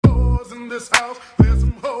this house. There's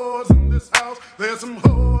some whores in this house. There's some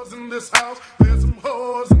whores in this house. There's some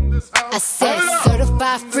whores in this house. I said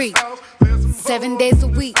certified freak, 7 days a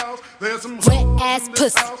week. Wet ass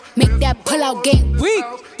pussy, make that pull out game weak.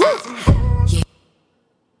 Yeah.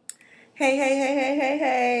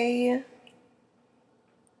 Hey.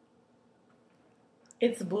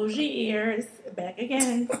 It's Bougie Ears back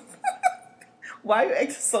again. Why are you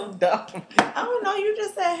acting so dumb? I don't know. You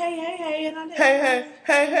just said hey, and I didn't.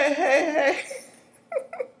 Hey.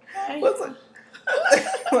 What's it?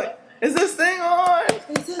 Wait, is this thing on?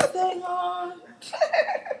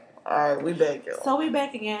 All right, we back, y'all. So we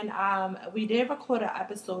back again. We did record an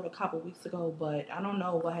episode a couple weeks ago, but I don't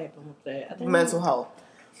know what happened with that. I think Mental health.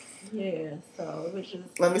 Yeah, so it was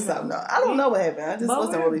just. Let me stop now. I don't know what happened. I just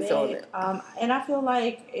wasn't really feeling it. And I feel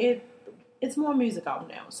like it's more music out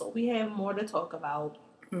now, so we have more to talk about.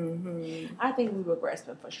 Mm-hmm. I think we were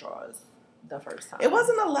grasping for straws the first time. It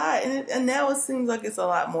wasn't a lot, and now it seems like it's a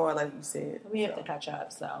lot more, like you said. We have to catch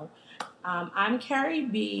up. So, I'm Carrie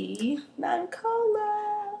B. And I'm Cola.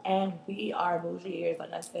 And we are Bougie Ears,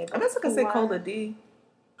 like I said. I guess I could say Cola D.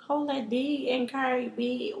 Cola D and Carrie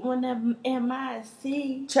B on the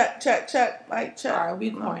MIC. Check. Mic check. All right, we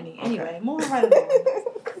corny. Okay. Anyway, moving right along.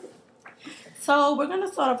 So we're going to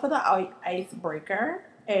start off with the icebreaker.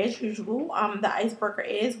 As usual, the icebreaker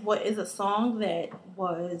is, what is a song that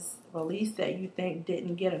was released that you think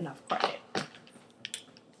didn't get enough credit?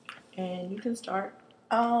 And you can start.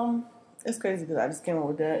 It's crazy because I just came up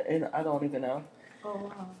with that and I don't even know. Oh,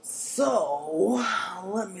 wow. So,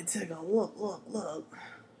 let me take a look.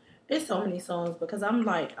 There's so many songs because I'm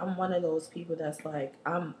one of those people that's like,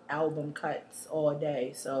 I'm album cuts all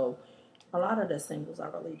day. So, a lot of the singles I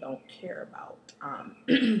really don't care about.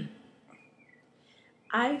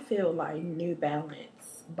 I feel like New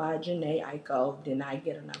Balance by Jhené Aiko did not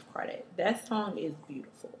get enough credit. That song is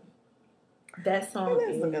beautiful. That song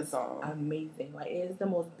is a good song. Amazing. Like, it is the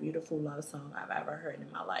most beautiful love song I've ever heard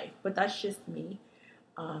in my life. But that's just me.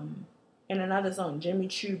 And another song, Jimmy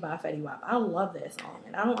Choo by Fetty Wap. I love that song.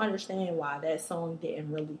 And I don't understand why that song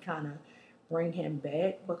didn't really kind of bring him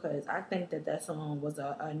back. Because I think that song was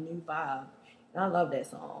a new vibe. And I love that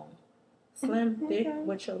song. Slim Thick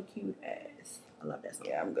with your cute ass. I love that song.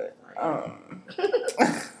 Yeah, I'm good.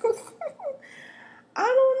 I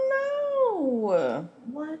don't know.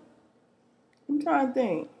 What? I'm trying to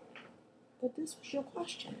think. But this was your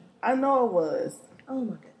question. I know it was. Oh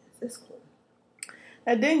my goodness, it's cool.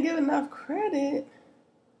 I didn't give enough credit.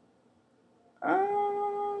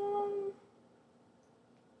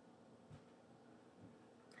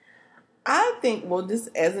 I think, this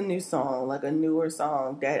as a new song, like a newer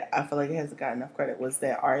song that I feel like it hasn't got enough credit, was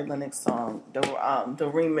that Ari Lennox song, the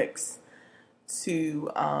remix to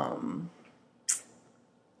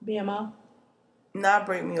BMO. Not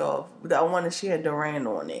Break Me Off. The one that she had Duran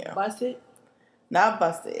on there. Bust It? Not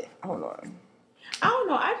Bust It. Hold on. I don't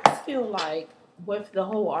know. I just feel like with the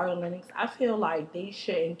whole Ari Lennox, I feel like they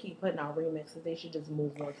shouldn't keep putting out remixes. They should just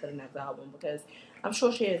move on to the next album because I'm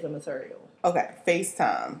sure she has the material. Okay,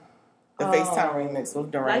 FaceTime. The FaceTime remix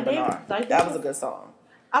with Duran Bernard. That was a good song.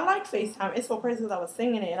 I like FaceTime. It's so crazy because I was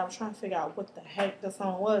singing it and I was trying to figure out what the heck the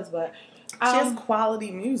song was. But she has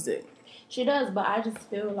quality music. She does, but I just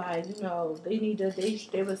feel like,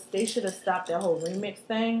 they should have stopped that whole remix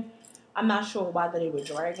thing. I'm not sure why they were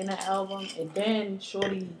dragging the album. And then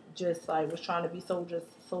Shorty just was trying to be Sister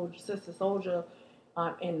Soldier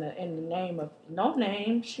in the name of No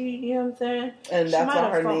Name. You know what I'm saying? And that's why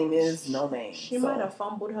her name is No Name. She might have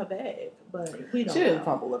fumbled her bag, but we don't know. She didn't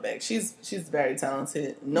fumble her bag. She's very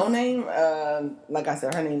talented. No Name, like I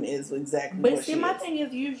said, her name is exactly what she is. But see, my thing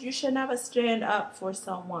is, you should never stand up for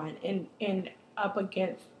someone and up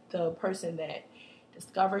against the person that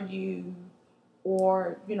discovered you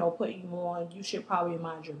or, put you on. You should probably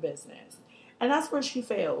mind your business. And that's where she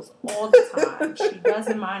fails all the time. She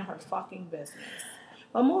doesn't mind her fucking business.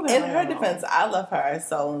 But moving in her defense, I love her.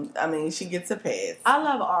 So, I mean, she gets a pass. I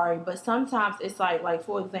love Ari, but sometimes it's like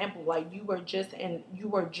for example, you were just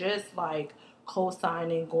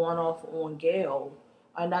co-signing, going off on Gail,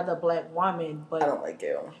 another black woman. But I don't like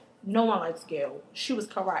Gail. No one likes Gail. She was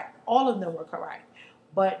correct. All of them were correct.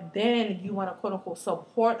 But then you want to quote unquote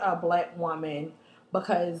support a black woman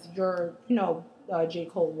because J.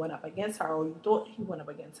 Cole went up against her, or you thought he went up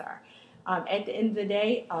against her. At the end of the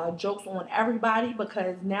day, jokes on everybody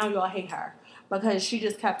because now y'all hate her because she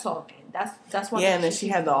just kept talking. That's why. Yeah, and then she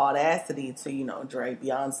had the audacity to drag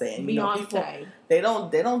Beyonce. And, people, they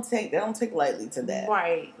don't take lightly to that.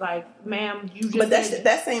 Right, like, ma'am, you just. But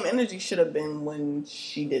that same energy should have been when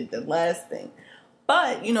she did the last thing.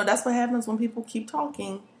 But that's what happens when people keep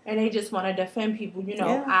talking. And they just want to defend people,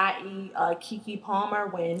 i.e. Keke Palmer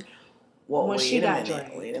when she got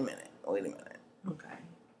dragged. Wait a minute. Okay.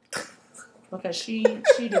 Because she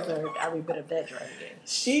deserved every bit of that dragging.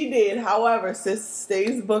 She did. However, sis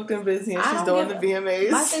stays booked and busy, and she's doing the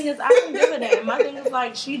VMAs. My thing is, I don't give a damn. My thing is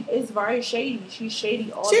like she is very shady. She's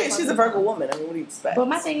shady all the time. She's a Virgo woman. I mean, what do you expect? But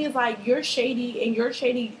my thing is like you're shady, and you're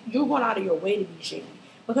shady. You're going out of your way to be shady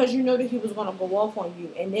because you know that he was going to go off on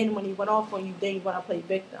you, and then when he went off on you, then you want to play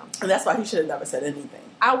victim. And that's why he should have never said anything.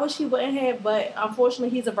 I wish he wouldn't have, but unfortunately,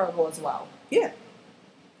 he's a Virgo as well. Yeah.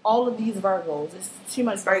 All of these Virgos, it's too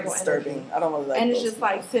much. It's very Virgo disturbing. Energy. I don't really like. And it's just people.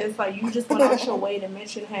 Like, sis, like you just went out your way to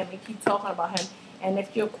mention him and keep talking about him. And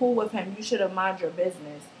if you're cool with him, you should have mind your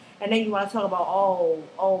business. And then you want to talk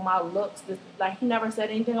about, my looks. Like he never said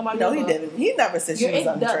anything about. No, he didn't. He never said she was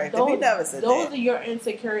unattractive. He never said that. Those are your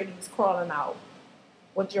insecurities crawling out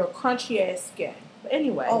with your crunchy ass skin. But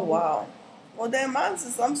anyway. Oh wow. Well, then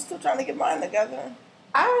mine's. I'm still trying to get mine together.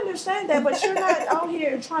 I understand that, but you're not out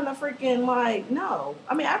here trying to freaking no.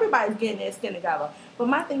 I mean, everybody's getting their skin together, but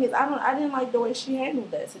my thing is, I didn't like the way she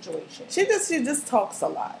handled that situation. She just talks a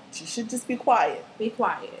lot. She should just be quiet. Be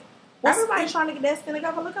quiet. Everybody's trying to get that skin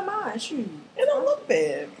together. Look at mine. Shoot, it don't look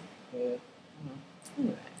bad. Yeah. Mm-hmm.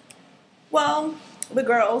 Anyway. Well,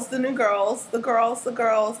 the new girls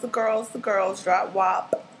dropped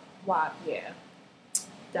WAP. WAP, yeah.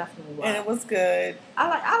 Definitely was. And it was good.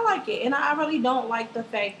 I like it. And I really don't like the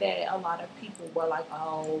fact that a lot of people were like,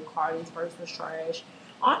 oh, Cardi's verse was trash.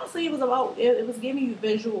 Honestly, it was about, it was giving you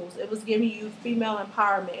visuals. It was giving you female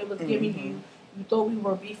empowerment. It was giving you thought we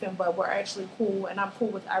were beefing, but we're actually cool. And I'm cool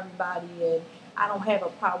with everybody. And I don't have a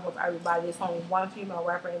problem with everybody. There's only one female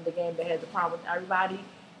rapper in the game that has a problem with everybody.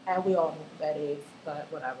 And we all know who that is. But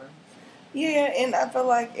whatever. Yeah, and I feel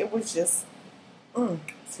like it was just,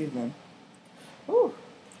 excuse me. Ooh.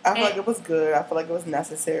 I feel like it was good. I feel like it was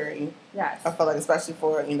necessary. Yes. I feel like, especially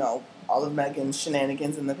for, all of Megan's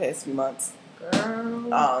shenanigans in the past few months.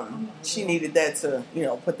 Girl. She needed that to,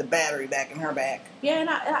 put the battery back in her back. Yeah, and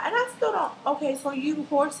I still don't. Okay, so you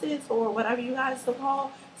horses or whatever you guys still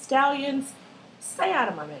call stallions, stay out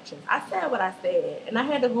of my mentions. I said what I said, and I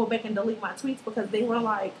had to go back and delete my tweets because they were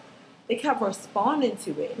like, they kept responding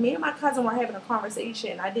to it. Me and my cousin were having a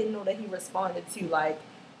conversation. I didn't know that he responded to like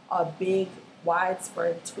a big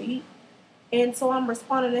widespread tweet, and so I'm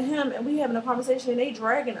responding to him, and we having a conversation, and they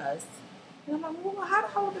dragging us, and I'm like, well, how the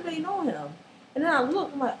hell do they know him? And then I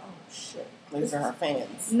look, I'm like, oh shit, These are her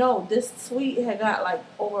fans. No, this tweet had got like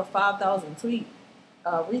over 5,000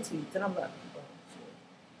 retweets, and I'm like, oh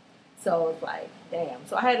shit. So it's like, damn.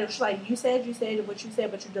 So I had to like, you said what you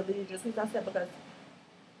said, but you deleted your tweets. I said because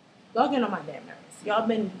y'all getting on my damn nerves. Y'all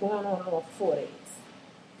been going on for 4 days.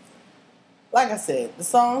 Like I said, the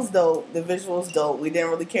song's dope, the visual's dope. We didn't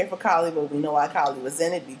really care for Kylie, but we know why Kylie was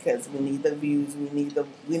in it because we need the views, we need the,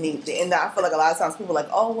 and I feel like a lot of times people are like,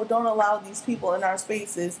 oh, well, don't allow these people in our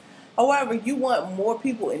spaces. However, you want more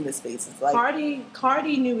people in the spaces. Like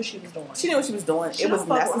Cardi knew what she was doing. She knew what she was doing. It was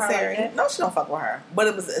necessary. Like no, she don't fuck with her. But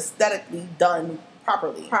it was aesthetically done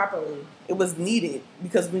properly. It was needed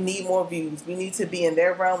because we need more views. We need to be in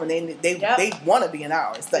their realm, and they want to be in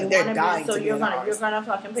ours. Like they're dying to be in ours. You're gonna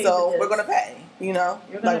fucking pay. So we're gonna pay. We're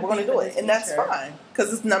gonna do it, and that's fine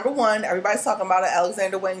because it's number one. Everybody's talking about it.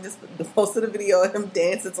 Alexander Wang just posted a video of him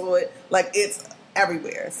dancing to it. Like it's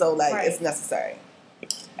everywhere. So it's necessary.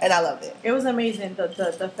 And I loved it. It was amazing.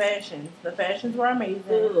 The fashions were amazing.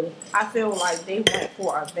 Ooh. I feel like they went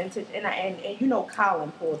for a vintage, and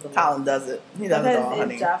Colin pulled the look. Colin does it. He does it all,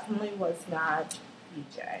 honey. It definitely was not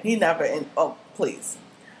PJ. He never. Please.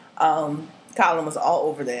 Colin was all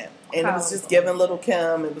over that, and it was just giving Little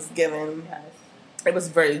Kim. It was giving. Yes. It was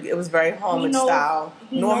very homage style.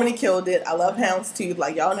 Normani killed it. I love Houndstooth.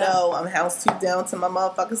 Like y'all know, I'm Houndstooth down to my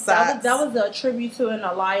motherfucking socks. That was a tribute to an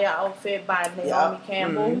Aliyah outfit by Naomi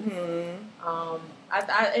Campbell. Mm-hmm.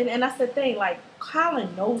 And that's the thing. Like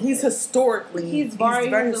Colin knows. He's historically. He's very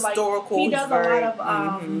historical. He does a lot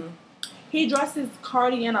of. He dresses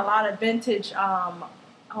Cardi in a lot of vintage. Oh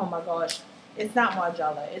my gosh, it's not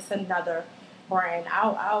Margiela. It's another brand.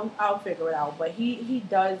 I'll figure it out. But he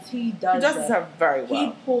does her very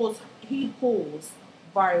well. He pulls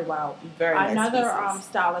very well. Very nice Another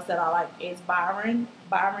stylist that I like is Byron.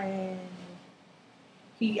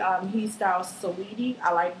 He styles Saweetie.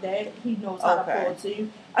 I like that. He knows how to pull too.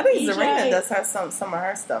 I think Zarina does have some of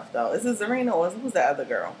her stuff though. Is it Zarina or who's that other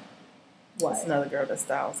girl? What? It's another girl that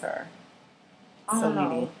styles her. I don't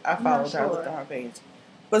know. I followed her. I looked on her page.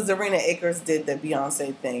 But Zarina Akers did the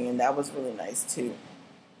Beyonce thing, and that was really nice too.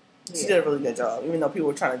 She did a really good job, even though people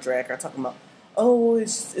were trying to drag her, talking about, oh,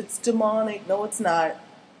 it's demonic. No, it's not.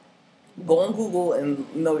 Go on Google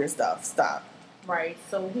and know your stuff. Stop. Right.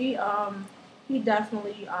 So he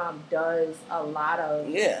definitely does a lot of.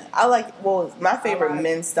 Yeah, I like. Well, my favorite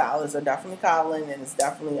men's stylists are definitely Colin, and it's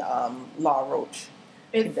definitely Law Roach.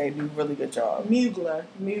 They do a really good job. Mugler.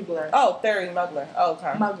 Oh, Theory Mugler. Oh,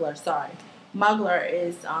 okay. Mugler. Sorry. Mugler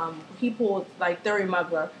is he pulls like Theory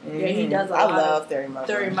Mugler. Mm-hmm. Yeah, he does a lot. I love Theory Mugler.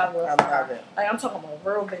 Theory Mugler. I love it. Like I'm talking about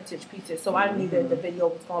real vintage pieces. So I knew that the video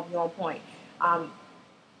was gonna be on point.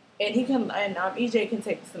 And he can, and EJ can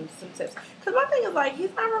take some tips. Because my thing is, like,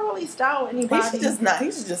 he's never really styled anybody.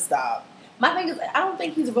 He should just stop. My thing is, I don't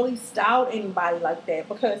think he's really styled anybody like that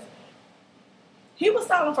because he was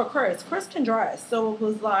styling for Chris. Chris can dress. So it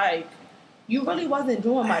was like, you really wasn't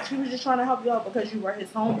doing much. He was just trying to help you out because you were his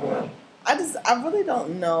homeboy. I really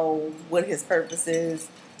don't know what his purpose is.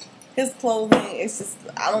 His clothing, it's just,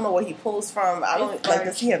 I don't know where he pulls from.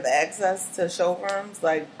 Does he have access to showrooms?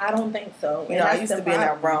 Like, I don't think so. I used to be in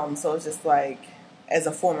that realm, so it's just like, as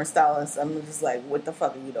a former stylist, I'm just like, what the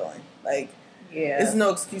fuck are you doing? Like, there's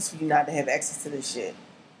no excuse for you not to have access to this shit.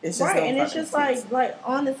 It's just right, and it's just like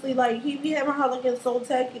honestly, like he be having her looking so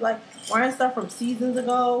tacky, like wearing stuff from seasons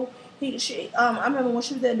ago. I remember when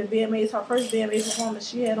she was at the VMAs, her first VMAs performance,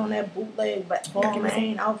 she had on that bootleg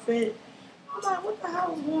Balmain outfit. I'm like, what the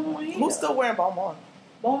hell is going on here? Who's still wearing Balmain?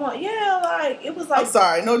 Balmain, yeah, like it was like. I'm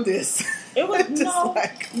sorry, no diss. It was no.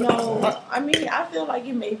 I mean, I feel like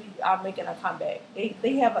it may be making a comeback.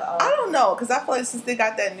 They have a. I don't know, because I feel like since they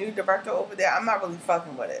got that new director over there, I'm not really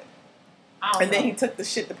fucking with it. Then he took the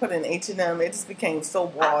shit to put in H&M. It just became so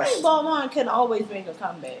washed. I think Balmain can always make a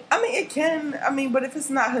comeback. I mean, it can. I mean, but if it's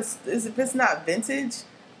not vintage,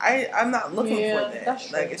 I'm not looking for that. That's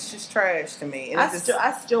true. Like, it's just trash to me. And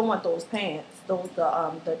I still want those pants.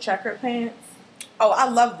 The checkered pants. Oh, I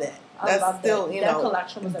love that. That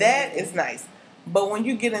collection was amazing. That is nice. But when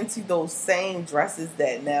you get into those same dresses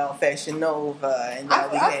that now Fashion Nova and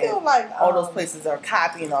I feel like all those places are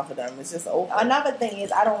copying off of them, it's just over. Another thing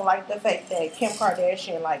is I don't like the fact that Kim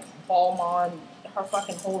Kardashian like Balmain her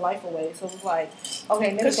fucking whole life away. So it was like,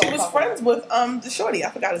 okay, because she was friends with the shorty. I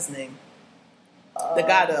forgot his name. The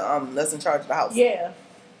guy that's in charge of the house. Yeah.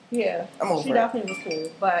 I'm over She definitely was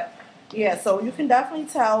cool, but yeah. So you can definitely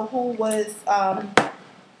tell who was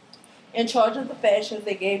in charge of the fashions.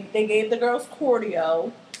 They gave the girls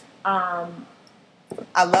cordio.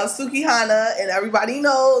 I love Suki Hana, and everybody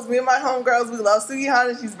knows me and my homegirls. We love Suki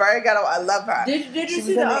Hana. She's very ghetto. I love her. Did you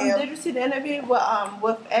see the interview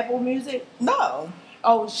with Apple Music? No.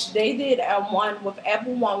 Oh, they did one with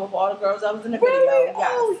Apple One with all the girls that was in the video. Yes.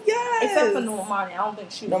 Oh, yes. Except for Normani. I don't think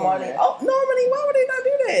she was Normani. Oh, Normani. Why would they not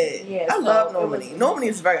do that? Yeah, I love Normani. Normani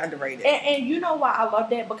is very underrated. And you know why I love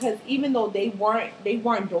that? Because even though they weren't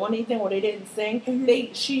doing anything or they didn't sing,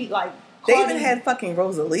 Cardi, they even had fucking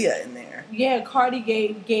Rosalia in there. Yeah, Cardi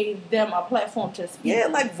gave them a platform to speak. Yeah,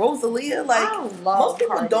 like Rosalia, most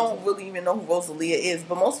people don't really even know who Rosalia is,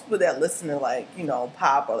 but most people that listen to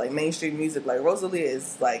pop or like mainstream music, like Rosalia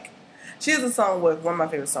is like, she has a song with, one of my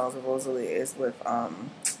favorite songs with Rosalia is with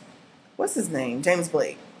what's his name? James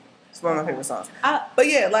Blake. It's one of my favorite songs. But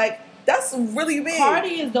yeah, like, that's really big.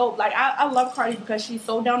 Cardi is dope. Like, I love Cardi because she's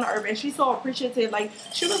so down to earth and she's so appreciative. Like,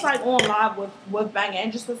 she was like on live with Bang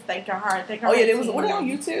and just was thanking her and thanking her. Oh yeah, were they on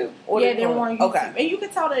YouTube? They were on YouTube. Okay. And you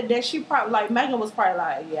could tell that she probably, like, Megan was probably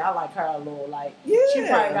like, yeah, I like her a little. Like, she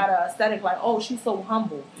probably got an aesthetic like, oh, she's so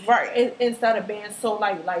humble. Right. Instead of being so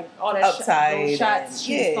like all that those shots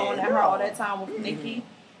she was throwing at her all that time with Nicki.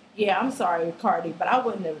 Yeah, I'm sorry, Cardi, but I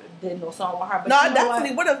wouldn't have did no song with her. But no, I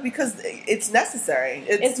definitely would have because it's necessary.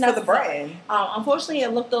 It's for the brand. Unfortunately,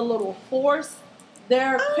 it looked a little forced.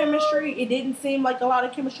 Their chemistry, it didn't seem like a lot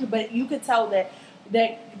of chemistry, but you could tell that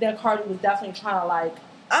Cardi was definitely trying to like.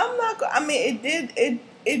 I'm not. I mean,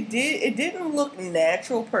 it didn't look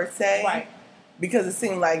natural per se, right? Because it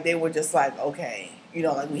seemed like they were just like, okay,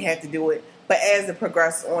 like we had to do it. But as it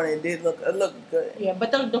progressed on, it looked good. Yeah,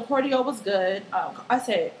 but the choreo was good. I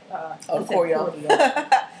said choreo.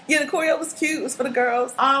 Yeah, the choreo was cute. It was for the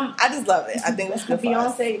girls. I just love it. I think it was good for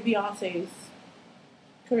us. Beyonce's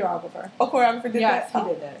choreographer. Oh, choreographer did that? Yes, he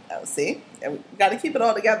did that. Oh, see? We got to keep it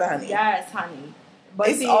all together, honey. Yes, honey. But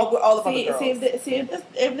it's all of the girls.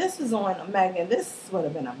 If this was on Megan, this would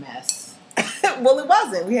have been a mess. Well, it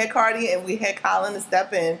wasn't. We had Cardi and we had Colin to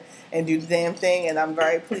step in and do the damn thing, and I'm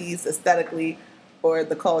very pleased aesthetically for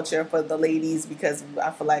the culture, for the ladies, because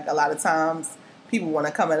I feel like a lot of times people want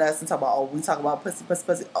to come at us and talk about, oh, we talk about pussy.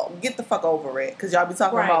 Oh, get the fuck over it, because y'all be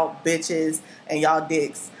talking about bitches and y'all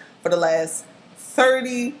dicks for the last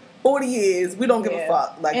 30, 40 years. We don't give a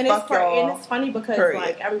fuck. Like, and fuck y'all. And it's funny because,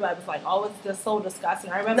 like, everybody was like, oh, it's just so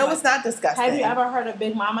disgusting. I remember, no, it's not disgusting. Have you ever heard of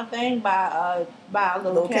Big Mama thing by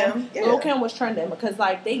Lil' Kim? Yeah. Lil' Kim was trending because,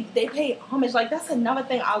 like, they pay homage. Like, that's another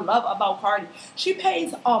thing I love about Cardi. She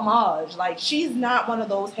pays homage. Like, she's not one of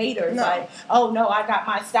those haters. No. Like, oh, no, I got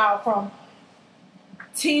my style from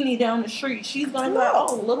Teeny down the street. She's going to be like,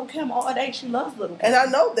 oh, Lil' Kim all day. She loves Lil' Kim. And I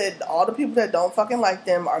know that all the people that don't fucking like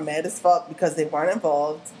them are mad as fuck because they weren't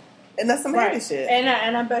involved. And that's some hater shit.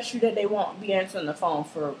 And I bet you that they won't be answering the phone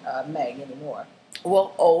for Meg anymore.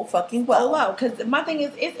 Well, fucking well. Oh, well, because my thing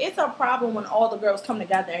is, it's a problem when all the girls come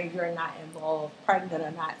together and you're not involved, pregnant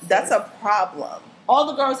or not. That's a problem. All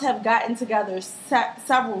the girls have gotten together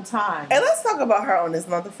several times. And let's talk about her on this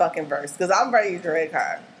motherfucking verse, because I'm ready to drag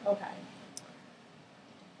her. Okay.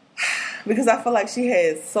 Because I feel like she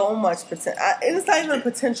has so much potential. It's not even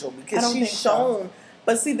potential because she's shown. So.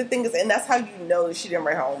 But see, the thing is, and that's how you know that she didn't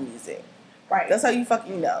write her own music. Right. That's how you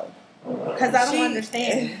fucking know. Because I don't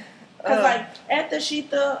understand. Because, like, after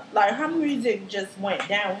Sheetha, like, her music just went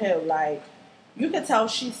downhill. Like, you could tell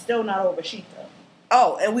she's still not over Sheetha.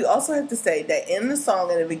 Oh, and we also have to say that in the song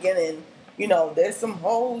in the beginning, you know, there's some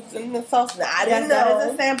hoes in the sauce. Now, I didn't know. That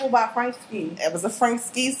is a sample by Frank Ski. It was a Frank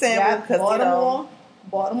Ski sample because, you know,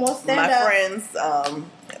 Baltimore stand my up. friends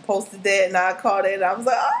posted that and I caught it and I was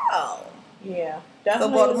like, oh. Yeah. So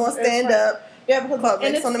Baltimore stand up. Yeah, because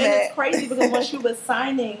it's crazy because when she was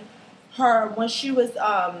signing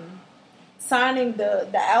signing the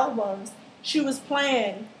albums, she was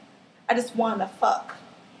playing I Just Wanna Fuck.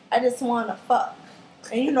 I Just Wanna Fuck.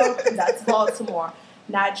 And you know that's Baltimore,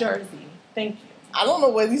 not Jersey. Thank you. I don't know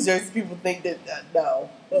where these Jersey people think that no.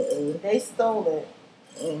 They stole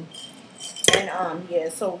it. And yeah,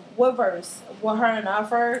 so what verse? What her and I've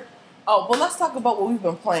heard? Oh, well, let's talk about what we've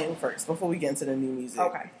been playing first before we get into the new music.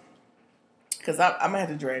 Okay. Because I'm going to have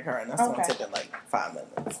to drag her, and that's going to take like 5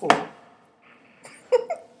 minutes. Cool.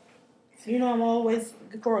 You know, I'm always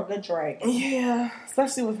for a good drag. Yeah,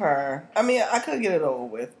 especially with her. I mean, I could get it over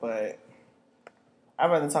with, but I'd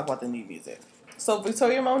rather talk about the new music. So,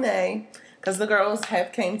 Victoria Monet, because the girls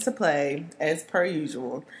have came to play, as per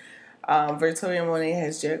usual. Victoria Monet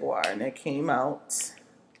has Jaguar, and that came out.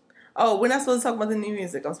 Oh, we're not supposed to talk about the new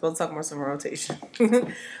music. I'm supposed to talk about some rotation.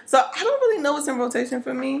 So I don't really know what's in rotation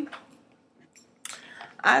for me.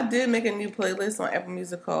 I did make a new playlist on Apple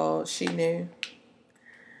Music called She Knew,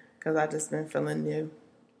 because I just been feeling new.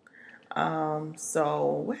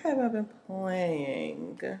 So what have I been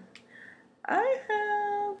playing? I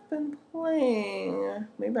have been playing.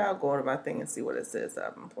 Maybe I'll go to my thing and see what it says that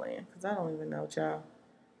I've been playing, because I don't even know, child.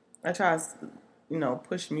 I try to, you know,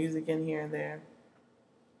 push music in here and there.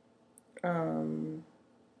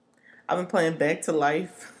 I've been playing Back to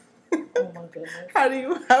Life. Oh my goodness. How do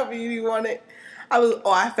you want it?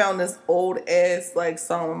 I found this old ass like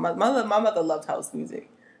song. My mother loved house music.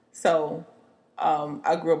 So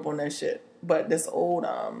I grew up on that shit. But this old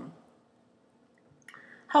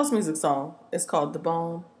house music song, it's called The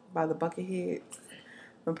Bone by the Bucketheads.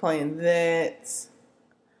 Been playing that.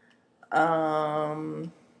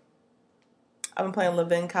 I've been playing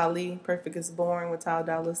Levin Kali, Perfect is Boring with Ty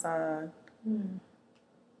Dolla $ign.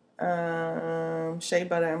 Shea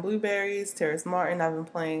Butter and Blueberries, Terrace Martin. I've been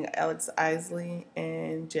playing Alex Isley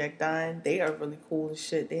and Jack Dine. They are really cool as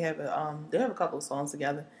shit. They have a couple of songs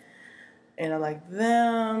together, and I like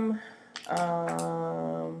them.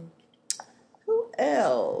 Who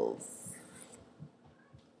else?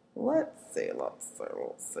 Let's see.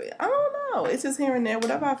 I don't know. It's just here and there.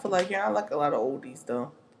 Whatever I feel like. Yeah, I like a lot of oldies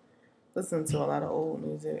though. Listen to a lot of old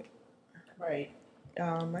music. Right.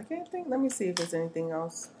 I can't think. Let me see if there's anything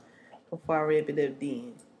else before I wrap it up.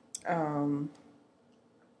 Dean.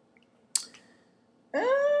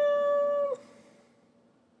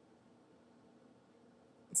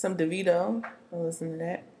 Some DeVito. I'll listen to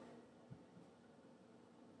that.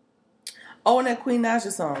 Oh, and that Queen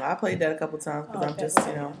Naja song. I played that a couple times because I'm just,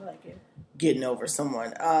 you know, getting over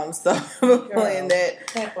someone. So I'm playing that.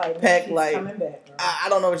 Pack Light. Coming back, I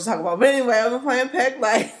don't know what you're talking about, but anyway, I've been playing Pack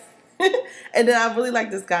Light. And then I really like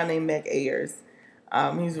this guy named Mac Ayers.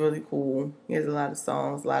 He's really cool. He has a lot of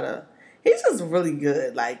songs, he's just really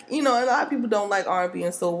good. Like, you know, a lot of people don't like R&B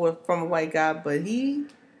and soul from a white guy, but he's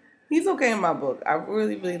okay in my book. I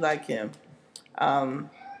really, really like him. I'm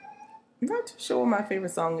not too sure what my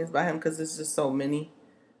favorite song is by him because there's just so many,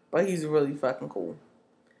 but he's really fucking cool.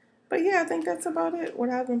 But yeah, I think that's about it. What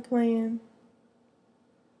I've been playing.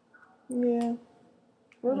 Yeah.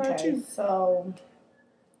 What about you? So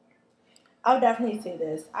I'll definitely say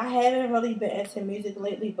this. I haven't really been into music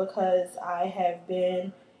lately because I have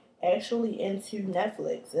been actually into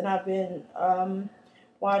Netflix, and I've been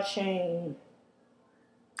watching.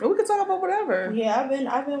 We can talk about whatever. Yeah, I've been.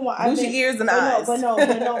 Lose your ears and eyes. But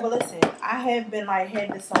listen. I have been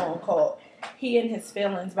had this song called "He and His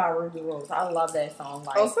Feelings" by Ruby Rose. I love that song.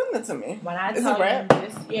 Like, send it to me. When I it's tell a rap.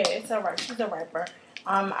 this, yeah, it's a rap. She's a rapper.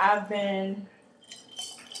 I've been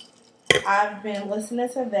listening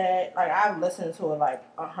to that. Like, I've listened to it like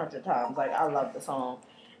 100 times. Like, I love the song.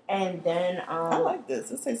 And then I like this.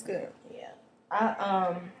 This tastes good. Yeah.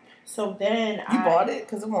 So then you bought it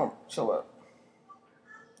because it won't show up.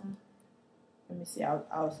 Let me see.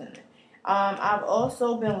 I'll send it. I've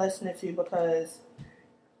also been listening to, because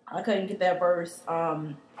I couldn't get that verse.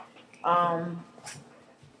 I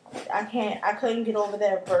couldn't get over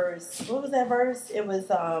that verse. What was that verse? It was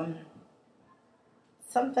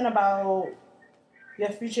something about your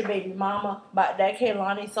future baby mama. By that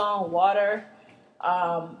Kehlani song, Water.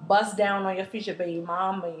 Bust down on your future baby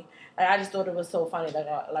mama. I just thought it was so funny that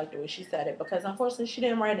I liked the way she said it, because unfortunately she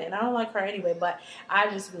didn't write it, and I don't like her anyway, but I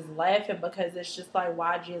just was laughing because it's just like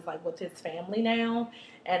YG is like with his family now,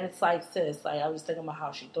 and it's like, sis, like I was thinking about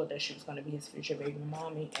how she thought that she was going to be his future baby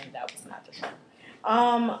mommy, and that was not the truth.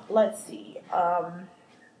 Let's see. I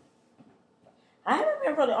haven't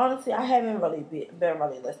been really, honestly, I haven't really been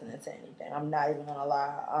really listening to anything. I'm not even going to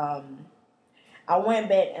lie. I went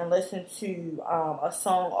back and listened to a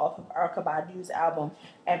song off of Erykah Badu's album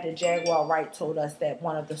after Jaguar Wright told us that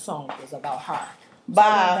one of the songs was about her. Bye. So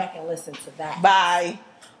I went back and listened to that. Bye.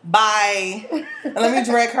 And let me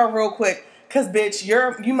drag her real quick. Because, bitch,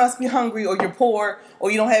 you must be hungry, or you're poor,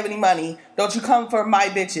 or you don't have any money. Don't you come for my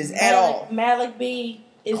bitches at all. Malik B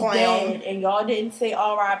is dead, and y'all didn't say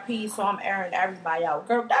R.I.P., so I'm airing everybody out.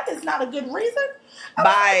 Girl, that is not a good reason.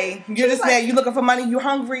 Bye. You're just mad. You looking for money? You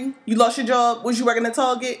hungry? You lost your job? Was you working at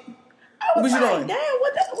Target? What you doing? Damn,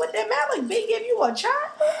 what did Malik B give you a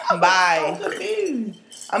child? Bye. So confused.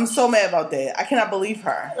 I'm so mad about that. I cannot believe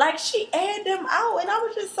her. Like, she aired them out, and I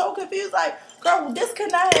was just so confused. Like, girl, this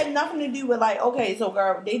could not have nothing to do with, like, okay, so,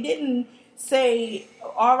 girl, they didn't say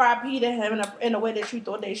R.I.P. to him in a way that you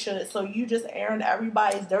thought they should, so you just airing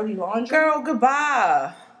everybody's dirty laundry? Girl,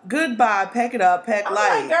 goodbye. Goodbye. Pack it up. Pack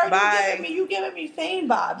light. Like, girl, bye. you giving me fame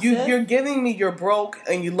vibes. You're giving me you're broke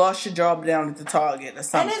and you lost your job down at the Target or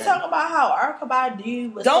something. And then talk about how Erykah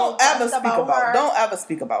Badu was Don't so ever speak about her. Don't ever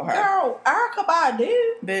speak about her. Girl, Erykah Badu.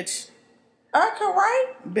 Bitch. Erykah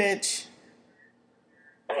Wright? Bitch.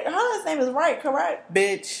 Her last name is Wright, correct?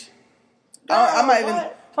 Bitch. Girl, I'm not even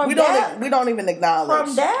From we Dallas? don't even acknowledge.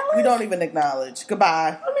 From Dallas? We don't even acknowledge.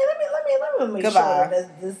 Goodbye. Let me make Goodbye. sure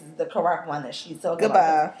that this is the correct one that she's talking Goodbye.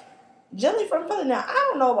 about. Jilly from Philly. Now, I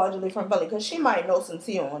don't know about Jilly from Philly because she might know some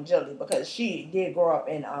tea on Jilly because she did grow up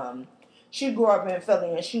in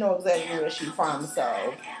Philly and she knows exactly where she's from. So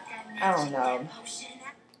I don't know.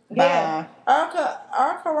 Bye. Yeah,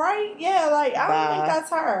 Erykah Wright. Yeah, like I don't think that's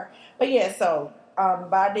her. But yeah, so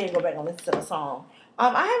but I did go back and listen to the song.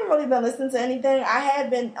 I haven't really been listening to anything. I have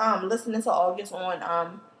been listening to August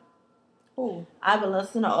on I've been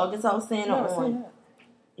listening to August Alston on.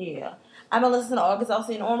 Yeah. I've been listening to August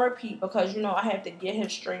Alston on repeat because, I have to get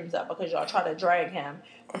his streams up because y'all try to drag him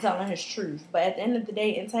for telling his truth. But at the end of the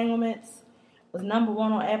day, Entanglements was number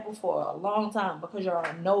one on Apple for a long time because y'all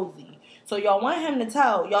are nosy. So y'all want him to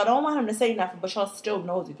y'all don't want him to say nothing, but y'all still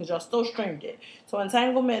nosy because y'all still streamed it. So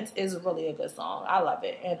Entanglements is really a good song. I love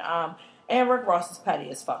it. And Rick Ross is petty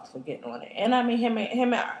as fuck for getting on it. And I mean, him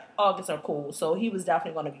and August are cool, so he was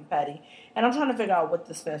definitely going to be petty. And I'm trying to figure out what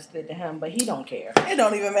the Smiths did to him, but he don't care. It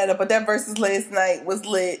don't even matter, but that versus last night was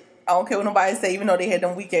lit. I don't care what nobody say, even though they had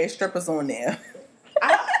them weak-ass strippers on there.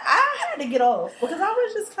 I had to get off because I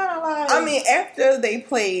was just kind of like... I mean, after they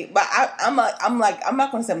played, but I'm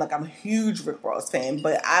not going to say I'm a huge Rick Ross fan,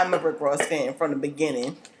 but I'm a Rick Ross fan from the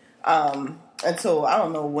beginning. Until, I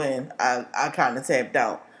don't know when, I kind of tapped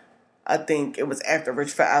out. I think it was after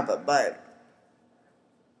Rich Forever, but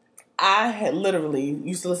I had literally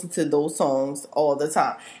used to listen to those songs all the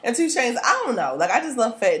time. And 2 Chainz, I don't know. Like, I just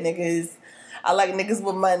love fat niggas. I like niggas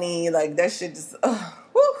with money. Like, that shit just,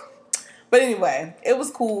 whew. But anyway, it was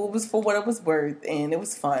cool. It was for what it was worth. And it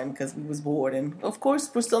was fun because we was bored. And, of course,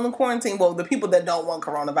 we're still in quarantine. Well, the people that don't want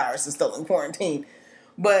coronavirus are still in quarantine.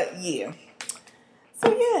 But, yeah.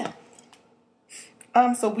 So,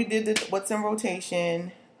 yeah. So, we did What's in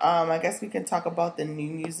Rotation. I guess we can talk about the new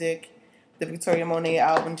music, the Victoria Monet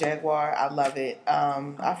album, Jaguar. I love it.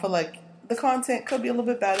 I feel like the content could be a little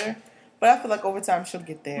bit better, but I feel like over time she'll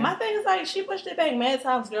get there. My thing is like she pushed it back mad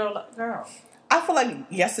times, girl. I feel like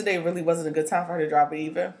yesterday really wasn't a good time for her to drop it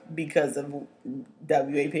either because of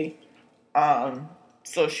WAP.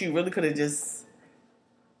 So she really could have just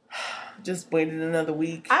waited another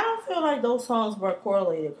week. I don't feel like those songs were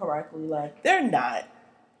correlated correctly. Like they're not.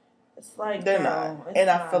 It's like They're no, not. it's And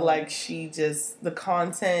I not. feel like she just, the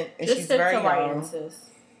content, and just she's sit very to writing, young. sis.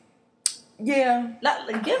 Yeah.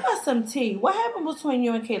 Like, give us some tea. What happened between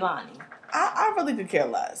you and Kehlani? I really could care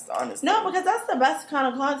less, honestly. No, because that's the best kind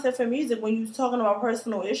of content for music when you're talking about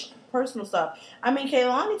personal stuff. I mean,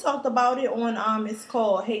 Kehlani talked about it on it's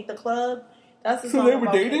called "Hate the Club." That's the So song they were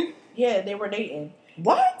about dating? Yeah, they were dating.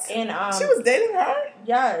 What? And she was dating her?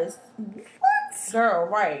 Yes. What? Girl,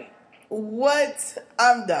 right. What?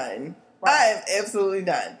 I'm done. Right. I am absolutely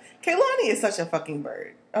done. Kehlani is such a fucking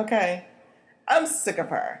bird, okay? I'm sick of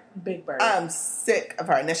her. Big bird. I'm sick of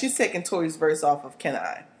her. Now, she's taking Tori's verse off of Can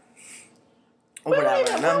I? Or We don't whatever.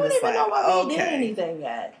 even, And we I'm don't just even like, know why we did okay. anything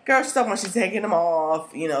yet. Girl, she's talking about she's taking them off,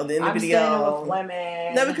 you know, in the I'm video. standing with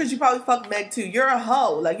women. No, because you probably fuck Meg too. You're a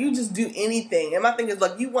hoe. Like, you just do anything. And my thing is,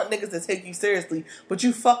 like, you want niggas to take you seriously, but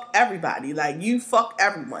you fuck everybody. Like, you fuck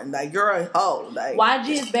everyone. Like, you're a hoe. Like, YG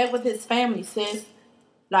is back with his family, sis.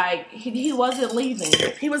 Like, he wasn't leaving.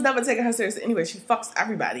 he was never taking her seriously anyway. She fucks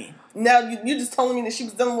everybody. Now, you just telling me that she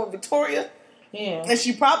was dealing with Victoria? Yeah. And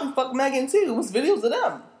she probably fucked Megan too. It was videos of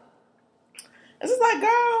them. It's just like,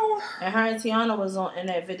 girl. And her and Tiana was in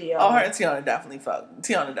that video. Oh, her and Tiana definitely fucked.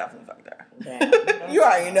 Tiana definitely fucked her. Damn. You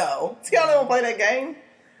already know. Tiana don't play that game.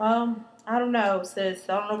 I don't know, sis.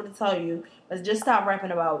 I don't know what to tell you. But just stop rapping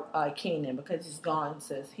about Keenan because he's gone,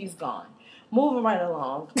 sis. He's gone. Moving right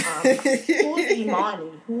along. Who's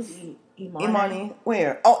Imani? Who's Imani? Imani,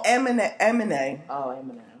 where? Oh, Eminem. Oh,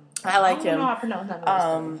 Eminem. I like I don't him. know how to pronounce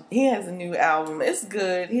that. He has a new album. It's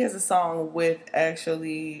good. He has a song with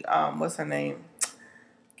actually, what's her name?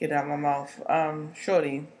 Get it out of my mouth.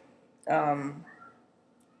 Shorty.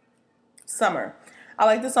 Summer. I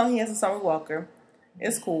like the song. He has a song with Walker.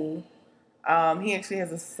 It's cool. He actually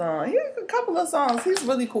has a song. He has a couple of songs. He's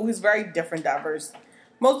really cool. He's very different, diverse.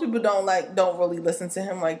 Most people don't really listen to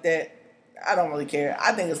him like that. I don't really care.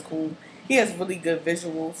 I think it's cool. He has really good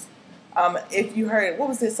visuals. If you heard, what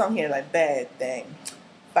was this song here? Like, Bad Thing.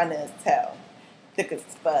 Funny as hell. Thick as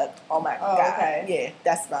fuck. Oh my God. Okay. Yeah,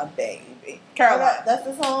 that's my baby. Caroline. That's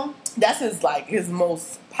the song? That's his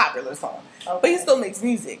most popular song. Okay. But he still makes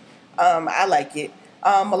music. I like it.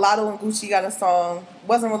 Mulatto and Gucci got a song.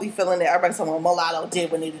 Wasn't really feeling it. Everybody's saying, well, Mulatto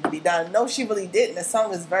did what needed to be done. No, she really didn't. The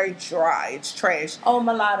song is very dry. It's trash. Oh,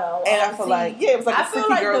 Mulatto. And I feel like, yeah, it was like a feel freaky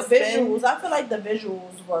like girl the spin. visuals. I feel like the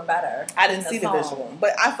visuals were better. I didn't see the song. visual.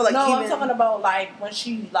 But I feel like no, even... I'm talking about like when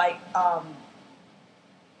she like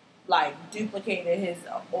duplicated his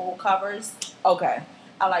old covers. Okay.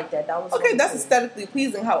 I like that. That was Okay, really that's cool. aesthetically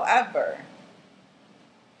pleasing. However,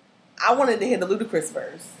 I wanted to hear the Ludacris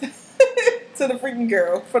verse. To the freaking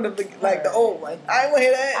girl from the old one. I want to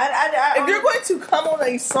hear that. If you're going to come on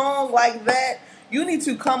a song like that, you need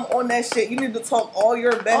to come on that shit. You need to talk all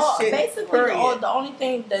your best shit. Basically, the only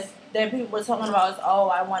thing that people were talking about is, oh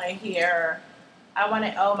my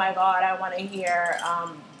God, I want to hear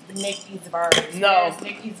Nicki's verse. No. Where's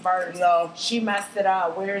Nicki's verse? No. She messed it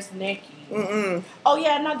up. Where's Nicki? Mm-mm. Oh,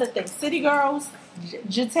 yeah, another thing. City Girls,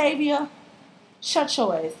 Jatavia, shut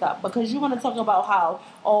your ass up. Because you want to talk about how,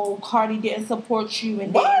 Cardi didn't support you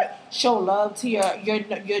and then show love to your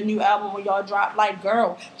new album when y'all dropped. Like,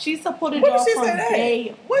 girl, she supported y'all from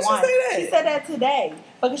day one. When she say that? She said that today.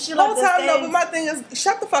 Because she Whole let time, this no, thing but my thing is,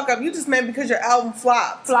 shut the fuck up. You just mad because your album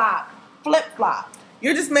flopped. flip-flop.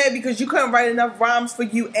 You're just mad because you couldn't write enough rhymes for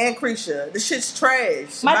you and Krisha. The shit's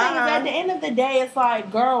trash. My thing is, at the end of the day, it's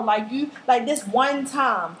like, girl, like this one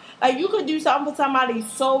time, like you could do something for somebody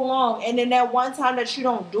so long, and then that one time that you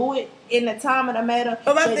don't do it in the time and the matter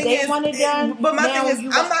But my that thing they is, want it done. But my thing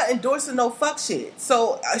is, I'm not endorsing no fuck shit.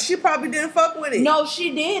 So she probably didn't fuck with it. No,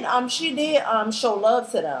 she did. She did. Show love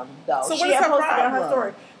to them though. So she what is had her posted on problem? her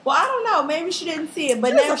story. Well, I don't know. Maybe she didn't see it,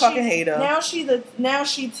 but She's now a fucking hater. Now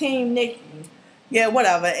she team Nicki. Yeah,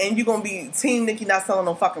 whatever. And you gonna be Team Nicki not selling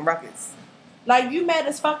no fucking records. Like, you mad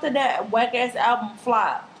as fuck that whack ass album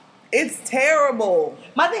flopped. It's terrible.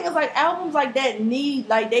 My thing is, like, albums like that need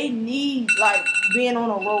being on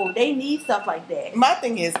the road. They need stuff like that. My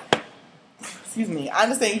thing is, excuse me, I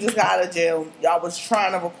understand you just got out of jail. Y'all was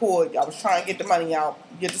trying to record. Y'all was trying to get the money out,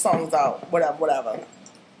 get the songs out, whatever.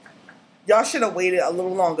 Y'all should have waited a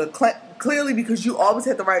little longer. Clearly, because you always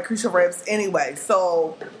had the right Krisha raps anyway.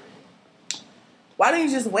 So why didn't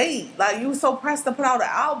you just wait? Like, you were so pressed to put out an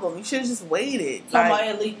album. You should have just waited.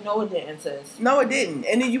 Somebody leaked. No, it didn't, sis. No, it didn't.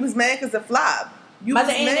 And then you was mad because it flopped. You was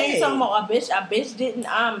And then you talking about a bitch didn't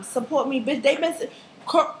support me. Bitch, they been...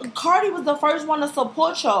 Cardi was the first one to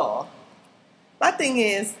support y'all. My thing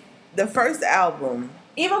is, the first album...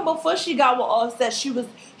 Even before she got with Offset, she was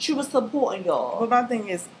supporting y'all. But my thing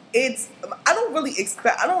is, I don't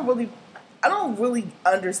really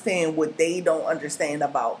understand what they don't understand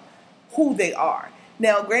about who they are.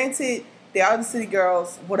 Now, granted, they are the city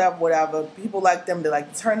girls, whatever. People like them. They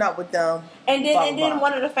like to turn up with them. And then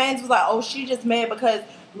one of the fans was like, "Oh, she just mad because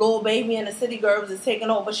Lil Baby and the city girls is taking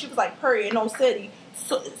over." But she was like, "Period, no city."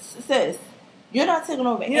 So, sis, you're not taking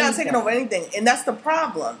over. You're not taking over anything, and that's the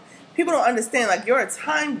problem. People don't understand. Like you're a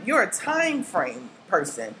time frame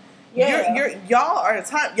person. Yeah. Y'all are the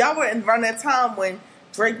time. Y'all were around that time when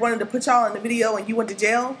Drake wanted to put y'all in the video and you went to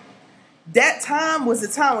jail. That time was the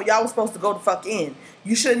time when y'all was supposed to go the fuck in.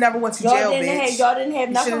 You should have never went to jail, bitch. Y'all didn't have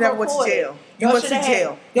nothing. You should have never went to jail. You went to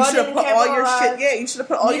jail. You should have put all your shit. Yeah, you should have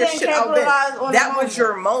put all your shit out there. That was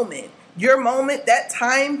your moment. Your moment. That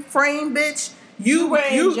time frame, bitch. You were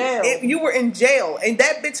in jail. You were in jail, and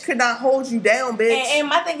that bitch could not hold you down, bitch. And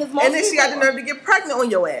my thing is, and then she got the nerve to get pregnant on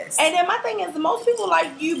your ass. And then my thing is, most people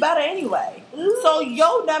like you better anyway. So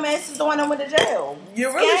your dumb ass is the one that went to jail.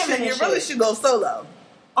 You really should go solo.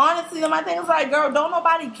 Honestly, my thing is like, girl, don't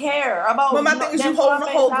nobody care about. But my thing is, you holding the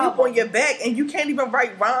whole group on your back, and you can't even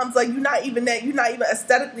write rhymes. Like you're not even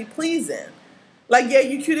aesthetically pleasing. Like, yeah,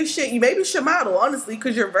 you cute as shit. You maybe should model, honestly,